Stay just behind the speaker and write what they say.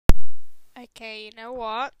Okay, you know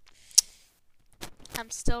what? I'm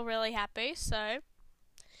still really happy, so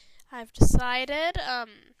I've decided,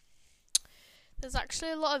 there's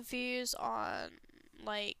actually a lot of views on,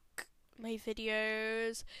 like, my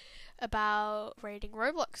videos about rating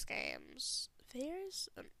Roblox games. Videos?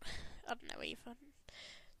 I don't know even.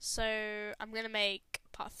 So, I'm gonna make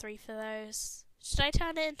part 3 for those. Should I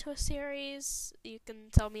turn it into a series? You can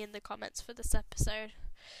tell me in the comments for this episode.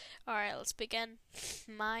 Alright, let's begin.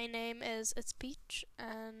 My name is It's Peach,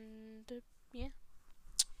 and yeah.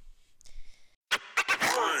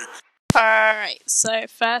 Alright, so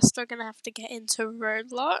first we're gonna have to get into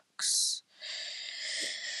Roblox.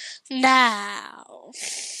 Now,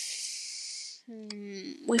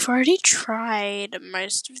 we've already tried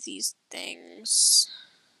most of these things.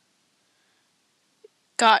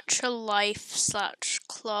 Gacha Life /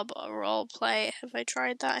 Club Roleplay. Have I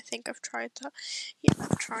tried that? I think I've tried that. Yeah,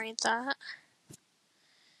 I've tried that.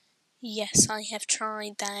 Yes, I have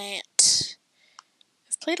tried that.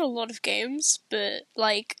 I've played a lot of games, but,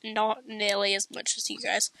 like, not nearly as much as you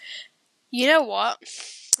guys. You know what?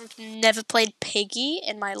 I've never played Piggy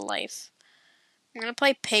in my life. I'm gonna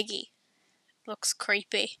play Piggy. Looks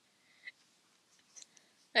creepy.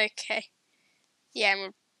 Okay. Yeah,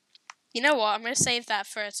 you know what? I'm gonna save that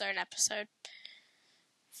for its own episode.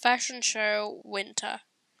 Fashion show winter.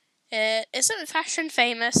 It isn't fashion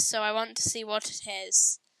famous, so I want to see what it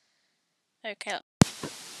is. Okay.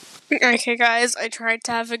 Okay, guys, I tried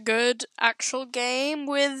to have a good actual game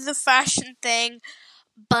with the fashion thing,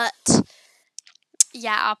 but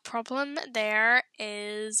yeah, our problem there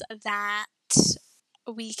is that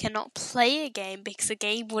we cannot play a game because the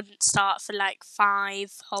game wouldn't start for like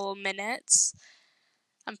 5 whole minutes.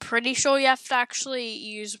 I'm pretty sure you have to actually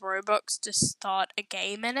use Robux to start a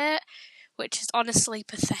game in it, which is honestly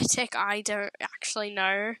pathetic. I don't actually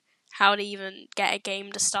know how to even get a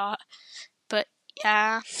game to start. But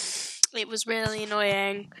yeah, it was really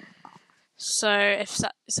annoying. So if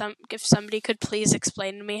somebody could please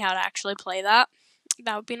explain to me how to actually play that,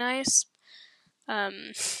 that would be nice.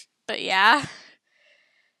 But yeah.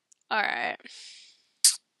 Alright.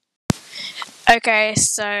 Okay,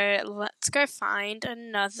 so let's go find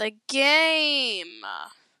another game.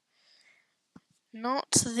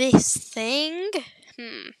 Not this thing.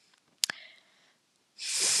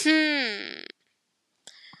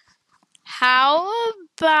 How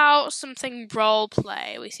about something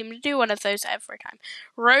roleplay? We seem to do one of those every time.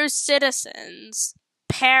 Rose Citizens,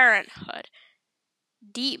 Parenthood,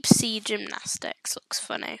 Deep Sea Gymnastics. Looks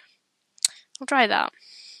funny. I'll try that.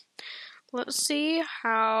 Let's see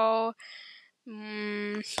how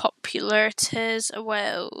popular it is.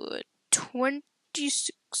 Well,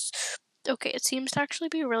 26. Okay, it seems to actually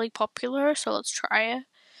be really popular, so let's try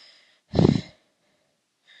it.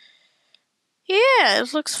 Yeah,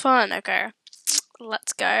 it looks fun. Okay,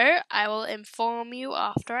 let's go. I will inform you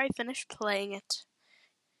after I finish playing it.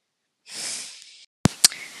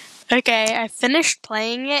 Okay, I finished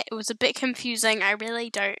playing it. It was a bit confusing. I really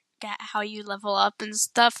don't get how you level up and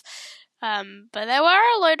stuff. But there were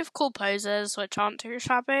a load of cool poses, which aren't too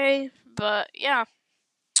shabby. But yeah,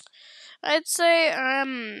 I'd say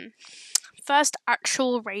first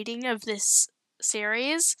actual rating of this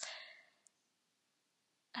series,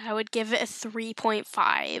 I would give it a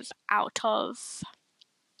 3.5 out of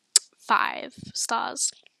 5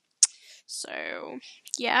 stars. So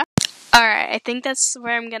yeah. Alright, I think that's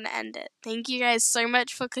where I'm gonna end it. Thank you guys so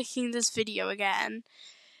much for clicking this video again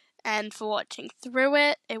and for watching through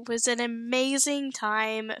it. It was an amazing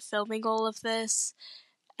time filming all of this.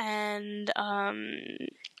 And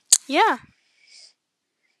yeah.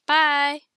 Bye.